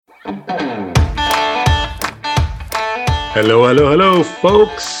Hello,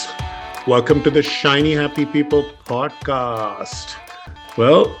 folks. Welcome to the Shiny Happy People podcast.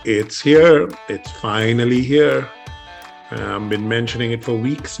 Well, it's here. It's finally here. I've been mentioning it for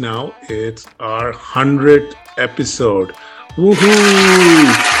weeks now. It's our 100th episode. Woohoo!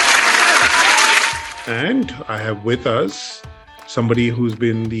 And I have with us somebody who's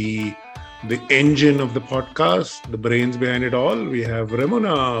been the engine of the podcast, the brains behind it all. We have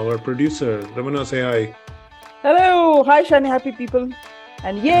Ramona, our producer. Ramona, say hi. Hello. Hi, Shiny Happy People.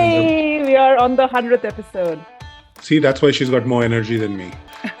 And yay, we are on the 100th episode. See, that's why she's got more energy than me.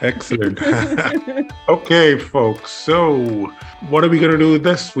 Excellent. Okay, folks. So what are we going to do with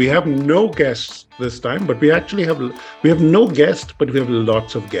this? We have no guests this time, but we have no guest, but we have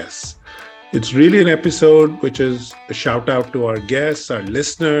lots of guests. It's really an episode which is a shout out to our guests, our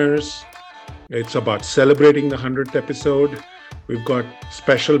listeners. It's about celebrating the 100th episode. We've got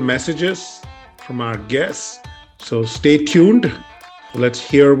special messages from our guests. So stay tuned. Let's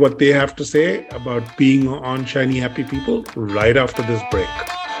hear what they have to say about being on Shiny Happy People right after this break.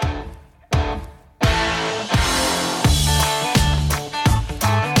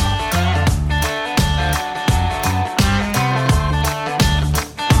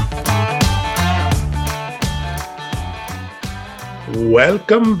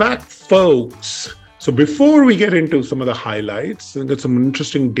 Welcome back, folks. So before we get into some of the highlights, I've got some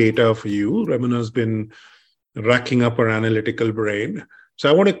interesting data for you. Ramona's been racking up her analytical brain. So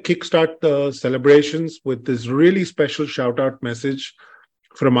I want to kickstart the celebrations with this really special shout-out message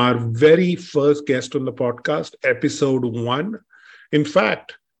from our very first guest on the podcast, episode 1. In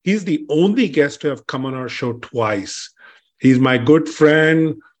fact, he's the only guest to have come on our show twice. He's my good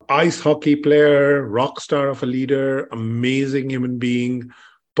friend, ice hockey player, rock star of a leader, amazing human being,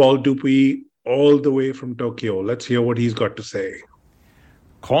 Paul Dupuy, all the way from Tokyo. Let's hear what he's got to say.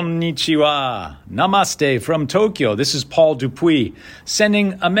 Konnichiwa. Namaste from Tokyo. This is Paul Dupuy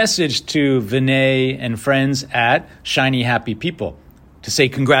sending a message to Vinay and friends at Shiny Happy People to say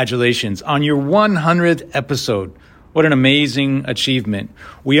congratulations on your 100th episode. What an amazing achievement.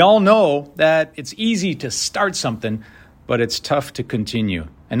 We all know that it's easy to start something, but it's tough to continue.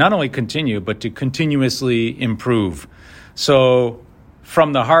 And not only continue, but to continuously improve. So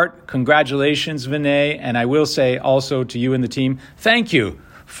from the heart, congratulations, Vinay. And I will say also to you and the team, thank you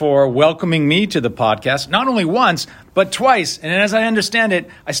for welcoming me to the podcast, not only once, but twice. And as I understand it,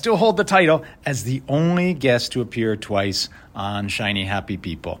 I still hold the title as the only guest to appear twice on Shiny Happy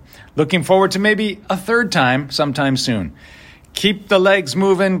People. Looking forward to maybe a third time sometime soon. Keep the legs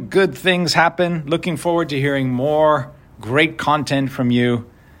moving. Good things happen. Looking forward to hearing more great content from you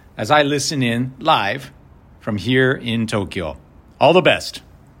as I listen in live from here in Tokyo. All the best.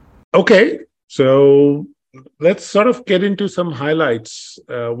 Okay, so let's sort of get into some highlights.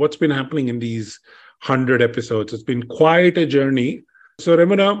 What's been happening in these 100 episodes? It's been quite a journey. So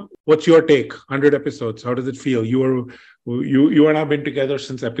Ramona, what's your take? 100 episodes. How does it feel? You and I have been together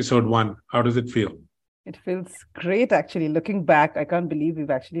since episode 1. How does it feel? It feels great, actually. Looking back, I can't believe we've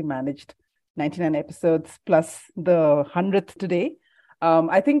actually managed 99 episodes plus the 100th today.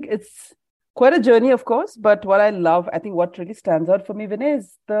 I think it's quite a journey, of course, but what I love, I think what really stands out for me, Vinay,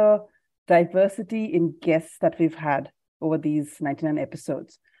 is the diversity in guests that we've had over these 99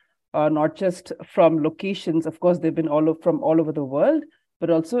 episodes. Not just from locations, of course, they've been from all over the world, but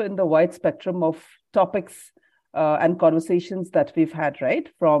also in the wide spectrum of topics and conversations that we've had, right?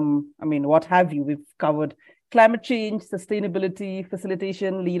 From, what have you? We've covered climate change, sustainability,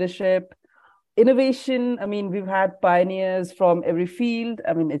 facilitation, leadership, innovation. We've had pioneers from every field.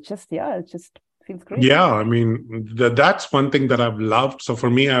 It just feels great. Yeah, that's one thing that I've loved. So for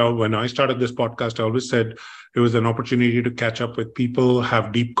me, when I started this podcast, I always said it was an opportunity to catch up with people,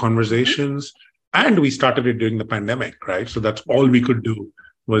 have deep conversations. And we started it during the pandemic, right? So that's all we could do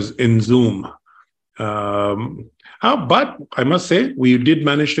was in Zoom. But I must say, we did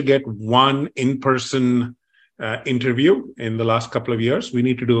manage to get one in-person interview in the last couple of years. We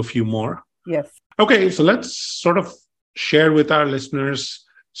need to do a few more. Yes. Okay, so let's sort of share with our listeners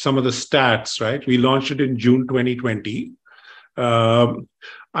some of the stats, right? We launched it in June 2020.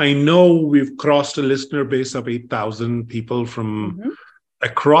 I know we've crossed a listener base of 8,000 people from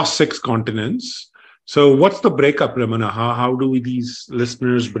across 6 continents. So what's the breakup, Ramona? How do these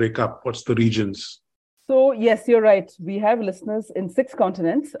listeners break up? What's the regions? So yes, you're right. We have listeners in 6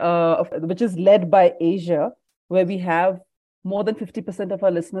 continents, which is led by Asia, where we have more than 50% of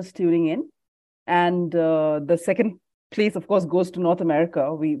our listeners tuning in. And the second place, of course, goes to North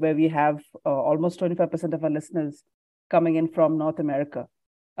America, where we have almost 25% of our listeners coming in from North America.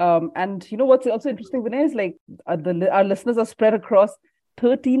 And what's also interesting, Vinay, is our listeners are spread across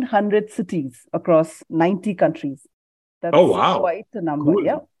 1,300 cities across 90 countries. That's Oh, wow. quite a number. Cool.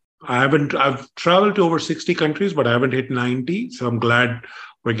 Yeah. I've traveled to over 60 countries, but I haven't hit 90. So I'm glad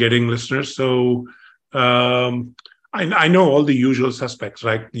we're getting listeners. So I know all the usual suspects,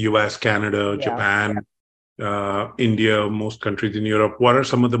 like US, Canada, Yeah. Japan, India, most countries in Europe. What are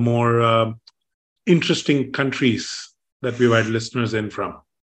some of the more interesting countries that we've had listeners in from?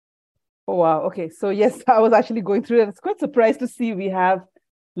 Oh, wow. Okay. So, yes, I was actually going through it. It's quite surprised to see we have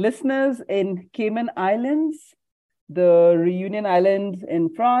listeners in Cayman Islands, the Reunion Islands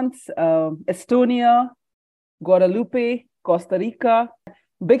in France, Estonia, Guadalupe, Costa Rica.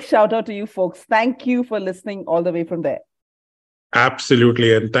 Big shout out to you folks. Thank you for listening all the way from there.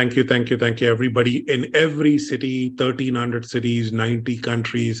 Absolutely. And thank you, everybody in every city, 1,300 cities, 90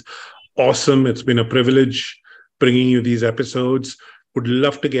 countries. Awesome. It's been a privilege bringing you these episodes. Would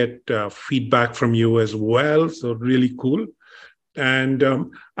love to get feedback from you as well. So really cool. And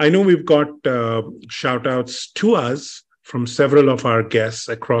I know we've got shout outs to us from several of our guests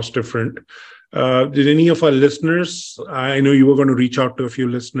across different. Did any of our listeners, I know you were going to reach out to a few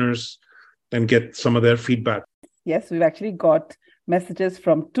listeners and get some of their feedback. Yes, we've actually got messages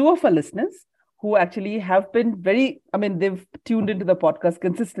from two of our listeners who actually have been they've tuned into the podcast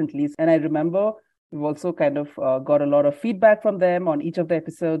consistently. And I remember we've also kind of got a lot of feedback from them on each of the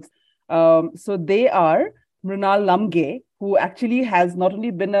episodes. So they are Mrunal Lamge, who actually has not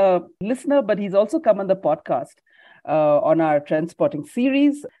only been a listener, but he's also come on the podcast on our trend spotting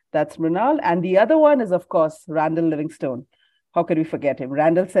series. That's Mrunal. And the other one is, of course, Randall Livingstone. How could we forget him?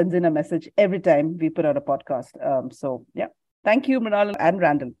 Randall sends in a message every time we put out a podcast. So, yeah. Thank you, Mrunal and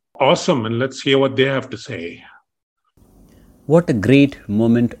Randall. Awesome. And let's hear what they have to say. What a great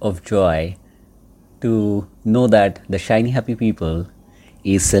moment of joy to know that the Shiny Happy People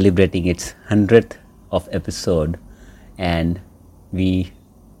is celebrating its 100th of episode, and we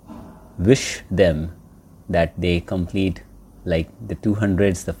wish them that they complete like the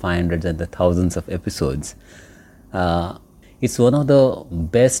 200s, the 500s and the thousands of episodes. It's one of the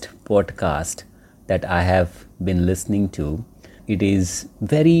best podcasts that I have been listening to. It is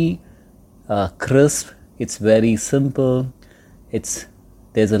very crisp, it's very simple,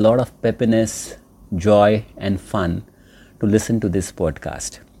 there's a lot of peppiness, joy and fun to listen to this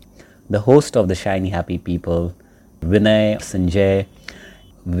podcast. The host of the Shiny Happy People, Vinay, Sanjay,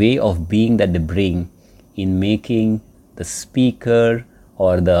 way of being that they bring in making the speaker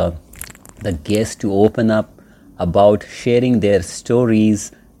or the guest to open up about sharing their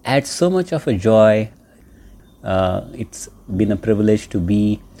stories adds so much of a joy. It's been a privilege to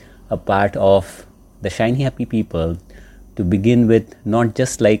be a part of the Shiny Happy People, to begin with, not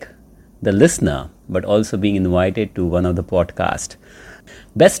just like the listener, but also being invited to one of the podcasts.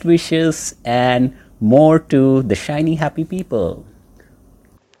 Best wishes and more to the Shiny Happy People.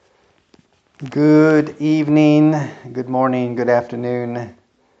 Good evening, good morning, good afternoon,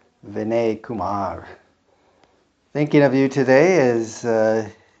 Vinay Kumar. Thinking of you today as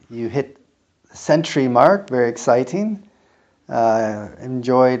you hit the century mark, very exciting.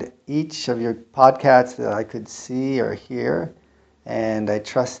 Enjoyed each of your podcasts that I could see or hear, and I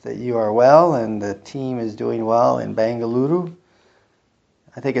trust that you are well and the team is doing well in Bengaluru.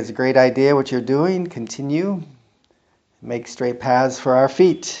 I think it's a great idea what you're doing. Continue. Make straight paths for our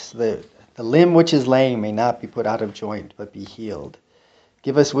feet. So the limb which is lame may not be put out of joint, but be healed.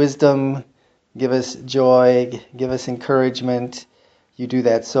 Give us wisdom. Give us joy. Give us encouragement. You do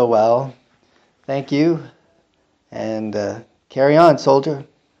that so well. Thank you. And carry on, soldier.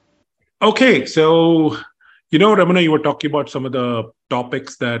 Okay. So, Ramana, you were talking about some of the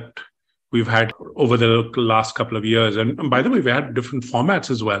topics that we've had over the last couple of years. And by the way, we had different formats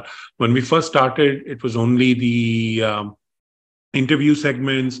as well. When we first started, it was only the interview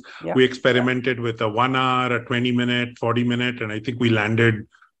segments. Yeah. We experimented with a 1 hour, a 20-minute, 40-minute, and I think we landed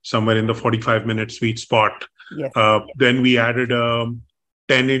somewhere in the 45-minute sweet spot. Yes. Then we added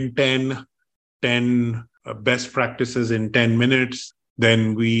 10 in 10 best practices in 10 minutes.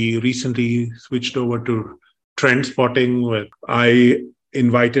 Then we recently switched over to trend spotting, where I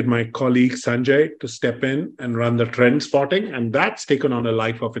invited my colleague Sanjay to step in and run the trend spotting, and that's taken on a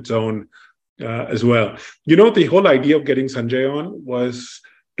life of its own as well. The whole idea of getting Sanjay on was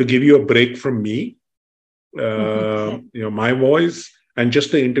to give you a break from me, my voice, and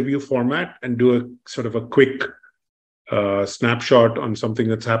just the interview format, and do a sort of a quick snapshot on something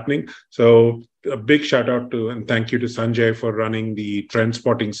that's happening. So a big shout out to and thank you to Sanjay for running the trend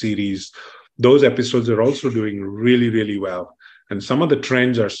spotting series. Those episodes are also doing really, really well. And some of the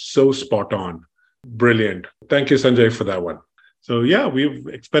trends are so spot on. Brilliant. Thank you, Sanjay, for that one. So yeah, we've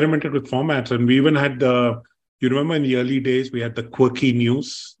experimented with formats, and we even had the You remember in the early days, we had the quirky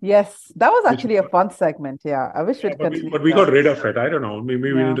news. Yes, that was actually a fun segment. Yeah, I wish we'd continue. But we got rid of it. I don't know.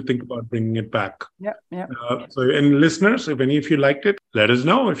 Maybe we Yeah. need to think about bringing it back. Yeah, yeah. And listeners, if any of you liked it, let us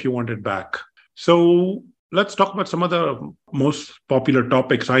know if you want it back. So let's talk about some of the most popular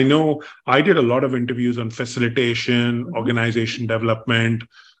topics. I know I did a lot of interviews on facilitation, organization development.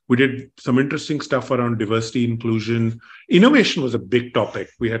 We did some interesting stuff around diversity, inclusion. Innovation was a big topic.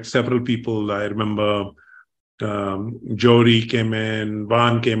 We had several people. I remember Jory came in,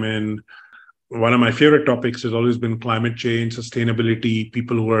 Van came in. One of my favorite topics has always been climate change, sustainability,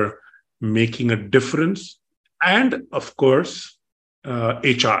 people who are making a difference. And of course,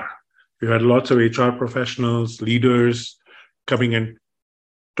 HR. We had lots of HR professionals, leaders coming and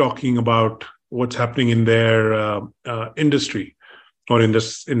talking about what's happening in their industry or in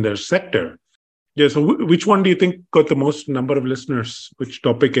their sector. Yeah. So which one do you think got the most number of listeners? Which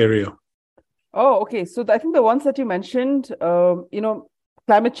topic area? Oh, okay. So I think the ones that you mentioned,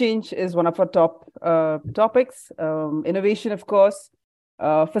 climate change is one of our top topics. Innovation, of course.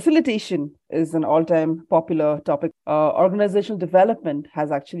 Facilitation is an all-time popular topic. Organizational development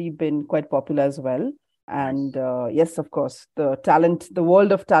has actually been quite popular as well. And yes, of course, the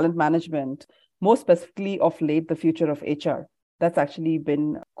world of talent management, more specifically of late, the future of HR. That's actually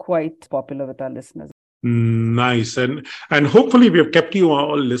been quite popular with our listeners. Nice. And hopefully we have kept you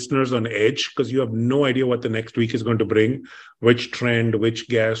all listeners on edge, because you have no idea what the next week is going to bring, which trend, which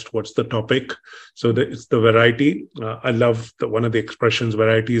guest, what's the topic. So it's the variety. I love one of the expressions,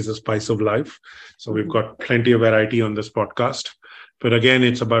 variety is the spice of life. So we've got plenty of variety on this podcast. But again,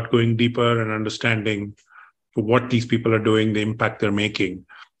 it's about going deeper and understanding what these people are doing, the impact they're making.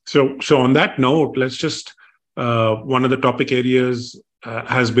 So on that note, let's just, one of the topic areas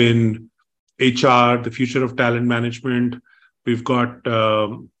has been HR, the future of talent management. We've got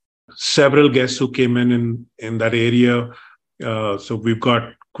several guests who came in that area. So we've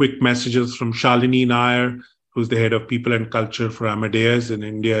got quick messages from Shalini Nair, who's the head of people and culture for Amadeus in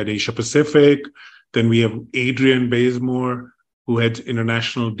India and Asia Pacific. Then we have Adrian Bazemore, who heads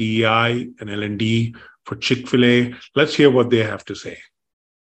international DEI and L&D for Chick-fil-A. Let's hear what they have to say.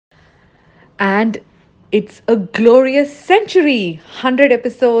 And it's a glorious century, 100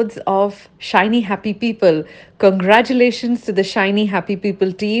 episodes of Shiny Happy People. Congratulations to the Shiny Happy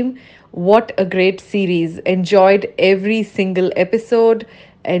People team. What a great series. Enjoyed every single episode,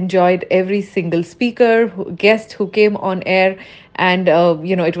 enjoyed every single speaker, guest who came on air. And,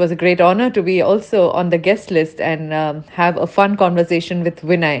 it was a great honor to be also on the guest list and have a fun conversation with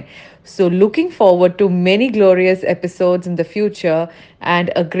Vinay. So looking forward to many glorious episodes in the future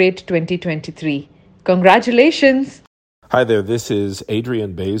and a great 2023. Congratulations. Hi there, this is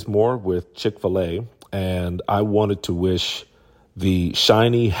Adrian Bazemore with Chick-fil-A, and I wanted to wish the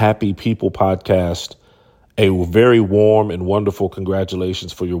Shiny Happy People podcast a very warm and wonderful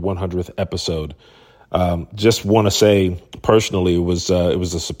congratulations for your 100th episode. Just want to say personally, it was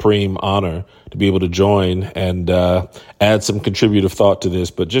a supreme honor to be able to join and add some contributive thought to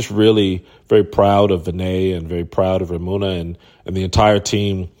this, but just really very proud of Vinay and very proud of Ramuna and the entire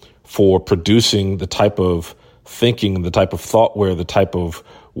team for producing the type of thinking, the type of thoughtware, the type of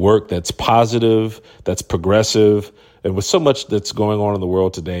work that's positive, that's progressive, and with so much that's going on in the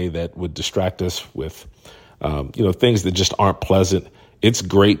world today that would distract us with, things that just aren't pleasant. It's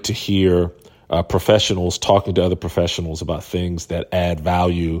great to hear professionals talking to other professionals about things that add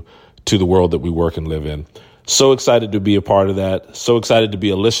value to the world that we work and live in. So excited to be a part of that. So excited to be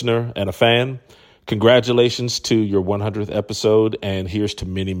a listener and a fan. Congratulations to your 100th episode, and here's to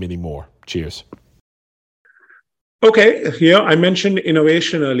many, many more. Cheers. Okay, I mentioned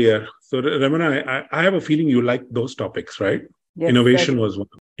innovation earlier. So Ramana, I have a feeling you like those topics, right? Yes, Innovation was one.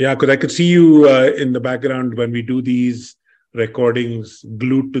 Yeah, because I could see you in the background when we do these recordings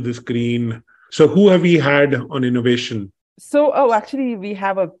glued to the screen. So who have we had on innovation? So, actually, we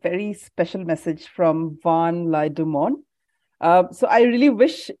have a very special message from Van Lai Dumont. So I really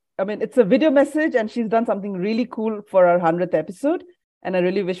wish, it's a video message and she's done something really cool for our 100th episode. And I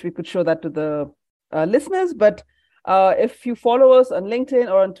really wish we could show that to the listeners. But if you follow us on LinkedIn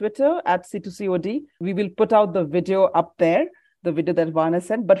or on Twitter at C2COD, we will put out the video up there, the video that Vana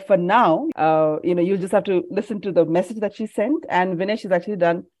sent. But for now, you'll just have to listen to the message that she sent. And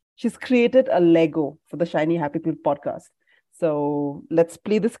Vinay, she's created a Lego for the Shiny Happy People podcast. So let's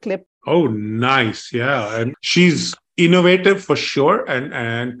play this clip. Oh, nice. Yeah. And she's innovative for sure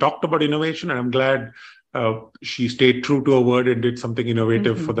and talked about innovation. And I'm glad she stayed true to her word and did something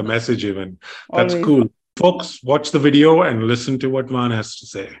innovative for the message even. That's Always. Cool. Folks, watch the video and listen to what Van has to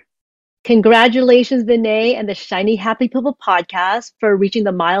say. Congratulations, Vinay and the Shiny Happy People podcast for reaching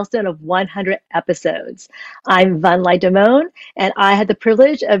the milestone of 100 episodes. I'm Van Lai Damone, and I had the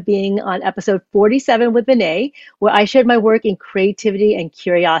privilege of being on episode 47 with Vinay, where I shared my work in creativity and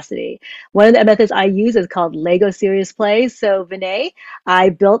curiosity. One of the methods I use is called Lego Serious Play. So, Vinay, I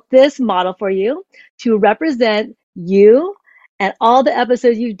built this model for you to represent you and all the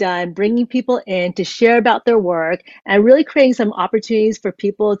episodes you've done, bringing people in to share about their work and really creating some opportunities for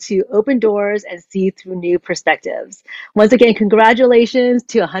people to open doors and see through new perspectives. Once again, congratulations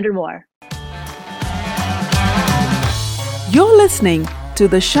to 100 more. You're listening to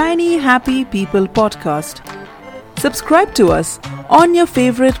the Shiny Happy People podcast. Subscribe to us on your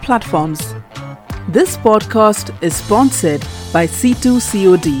favorite platforms. This podcast is sponsored by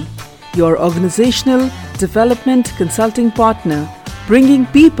C2COD, your organizational development consulting partner, bringing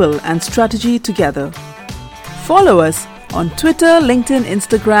people and strategy together. Follow us on Twitter, LinkedIn,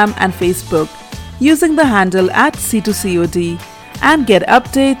 Instagram, and Facebook using the handle @C2COD and get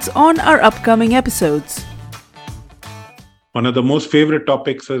updates on our upcoming episodes. One of the most favorite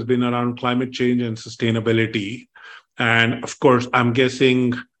topics has been around climate change and sustainability. And of course, I'm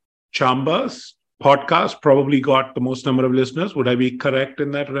guessing Chamba's podcast probably got the most number of listeners. Would I be correct in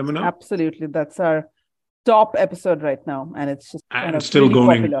that, Ramana? Absolutely. That's our top episode right now. And it's just kind of still really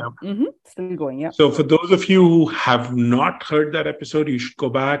going. popular. Still going, yeah. So for those of you who have not heard that episode, you should go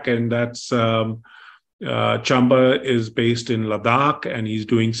back. And that's Chamba is based in Ladakh, and he's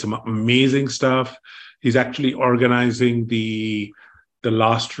doing some amazing stuff. He's actually organizing the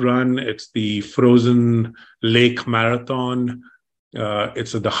last run. It's the Frozen Lake Marathon.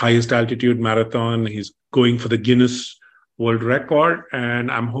 It's at the highest altitude marathon. He's going for the Guinness World Record,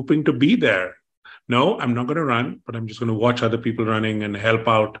 and I'm hoping to be there. No, I'm not going to run, but I'm just going to watch other people running and help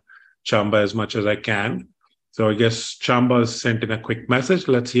out Chamba as much as I can. So I guess Chamba's sent in a quick message.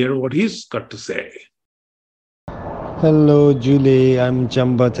 Let's hear what he's got to say. Hello, Julie. I'm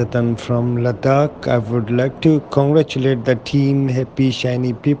Chamba Chatan from Ladakh. I would like to congratulate the team Happy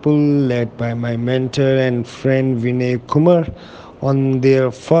Shiny People led by my mentor and friend Vinay Kumar on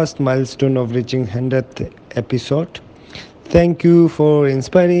their first milestone of reaching 100th episode. Thank you for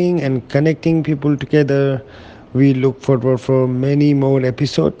inspiring and connecting people together. We look forward for many more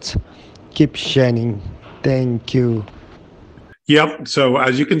episodes. Keep shining. Thank you. Yep. So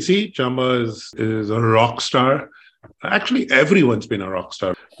as you can see, Chamba is a rock star. Actually, everyone's been a rock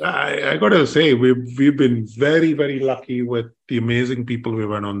star. I got to say, we've been very, very lucky with the amazing people we've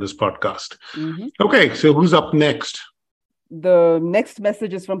had on this podcast. Okay, so who's up next? The next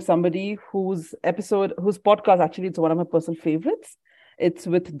message is from somebody whose podcast, actually, it's one of my personal favorites. It's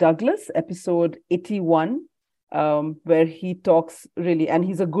with Douglas, episode 81, where he talks really, and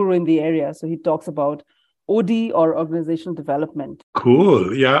he's a guru in the area. So he talks about OD, or organizational development.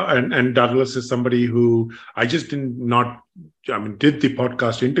 Cool. Yeah. And Douglas is somebody who I just did the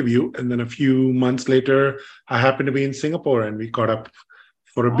podcast interview. And then a few months later, I happened to be in Singapore and we caught up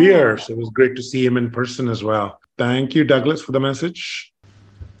for a beer. So it was great to see him in person as well. Thank you, Douglas, for the message.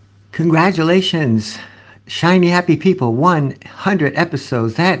 Congratulations, Shiny Happy People, 100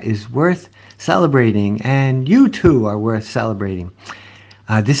 episodes. That is worth celebrating, and you too are worth celebrating.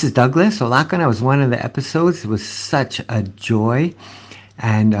 This is Douglas Olakan. I was one of the episodes. It was such a joy.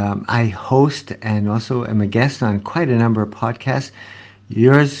 And I host and also am a guest on quite a number of podcasts.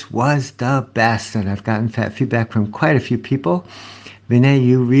 Yours was the best, and I've gotten feedback from quite a few people. Vinay,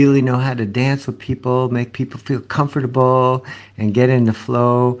 you really know how to dance with people, make people feel comfortable, and get in the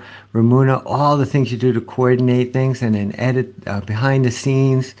flow. Ramuna, all the things you do to coordinate things and then edit behind the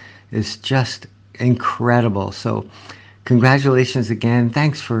scenes is just incredible. So congratulations again.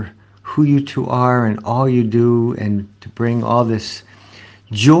 Thanks for who you two are and all you do, and to bring all this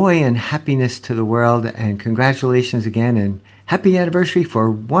joy and happiness to the world. And congratulations again, and happy anniversary for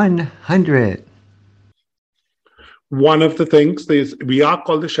 100. One of the things is we are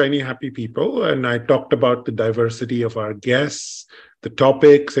called the Shiny Happy People, and I talked about the diversity of our guests, the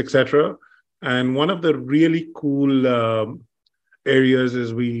topics, etc. And one of the really cool areas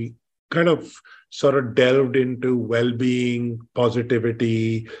is we kind of sort of delved into well-being,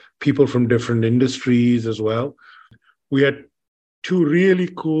 positivity, people from different industries as well. We had two really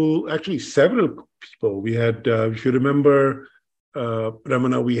cool, actually several people. We had, if you remember,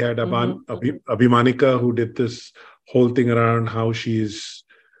 Ramana, we had Abhimanika, who did this whole thing around how she's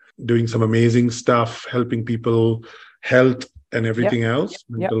doing some amazing stuff, helping people, health and everything else,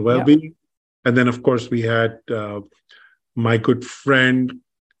 mental well-being. And then, of course, we had my good friend,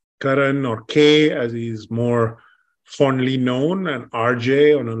 Karan, or K, as he's more fondly known, and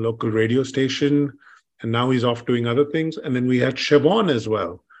RJ on a local radio station. And now he's off doing other things. And then we had Siobhan as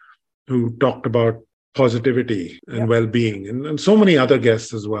well. who talked about positivity and well-being, and so many other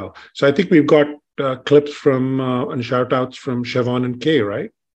guests as well. So I think we've got clips from and shout-outs from Siobhan and Kay,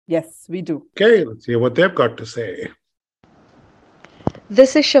 right? Yes, we do. Okay, let's hear what they've got to say.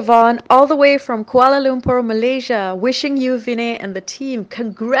 This is Siobhan, all the way from Kuala Lumpur, Malaysia, wishing you, Vinay, and the team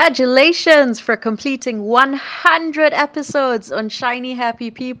congratulations for completing 100 episodes on Shiny Happy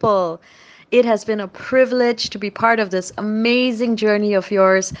People. It has been a privilege to be part of this amazing journey of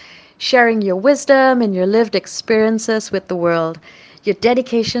yours, sharing your wisdom and your lived experiences with the world. Your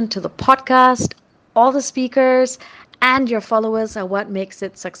dedication to the podcast, all the speakers, and your followers are what makes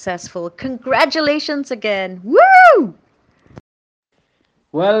it successful. Congratulations again. Woo!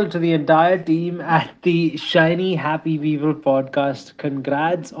 Well, to the entire team at the Shiny Happy People podcast,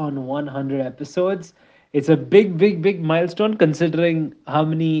 congrats on 100 episodes. It's a big, big, big milestone considering how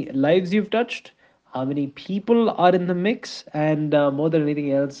many lives you've touched, how many people are in the mix, and more than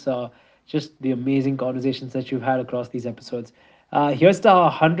anything else, just the amazing conversations that you've had across these episodes. Here's to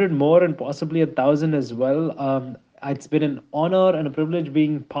 100 more and possibly 1,000 as well. It's been an honor and a privilege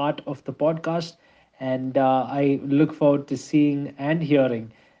being part of the podcast. And I look forward to seeing and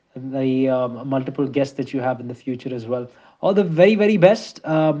hearing the multiple guests that you have in the future as well. All the very, very best.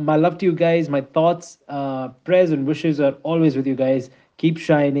 My love to you guys. My thoughts, prayers, and wishes are always with you guys. Keep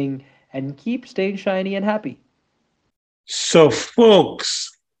shining and keep staying shiny and happy. So, folks,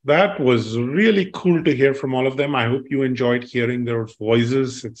 that was really cool to hear from all of them. I hope you enjoyed hearing their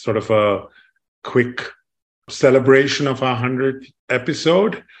voices. It's sort of a quick celebration of our 100th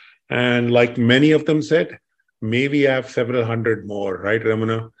episode. And like many of them said, maybe I have several hundred more, right,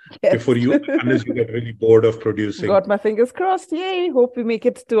 Ramana? Yes. Before you, unless you get really bored of producing. Got my fingers crossed. Yay. Hope we make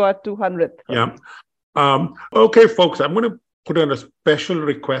it to our 200th. Yeah. Okay, folks, I'm going to put on a special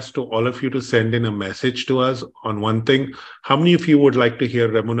request to all of you to send in a message to us on one thing. How many of you would like to hear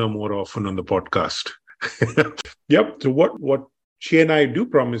Ramana more often on the podcast? Yep. So what she and I do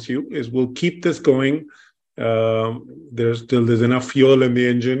promise you is we'll keep this going. There's enough fuel in the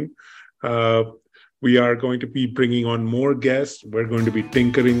engine. We are going to be bringing on more guests. We're going to be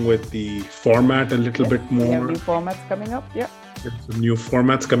tinkering with the format a little bit more. We have new formats coming up. Yeah. There's some new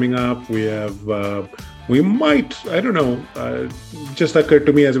formats coming up. We have, we might, I don't know, just occurred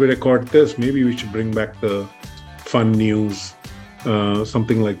to me as we record this, maybe we should bring back the fun news,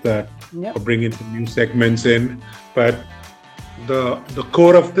 something like that, or bring in some new segments in. But the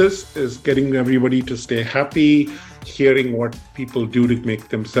core of this is getting everybody to stay happy, hearing what people do to make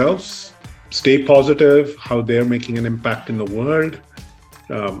themselves stay positive, how they're making an impact in the world.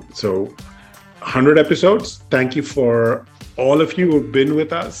 So 100 episodes. Thank you for all of you who've been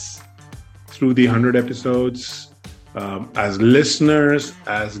with us through the 100 episodes, as listeners,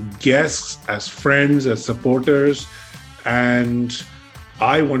 as guests, as friends, as supporters. And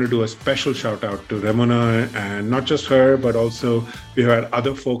I want to do a special shout out to Ramana, and not just her, but also we've had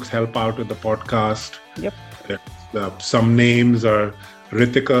other folks help out with the podcast. Yep. Some names are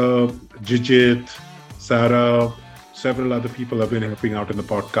Ritika, Jijit, Sarah, several other people have been helping out in the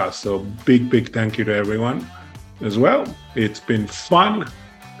podcast. So big thank you to everyone as well. It's been fun,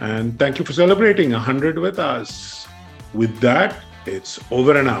 and thank you for celebrating 100 with us. With that, it's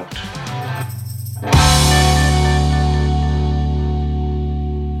over and out.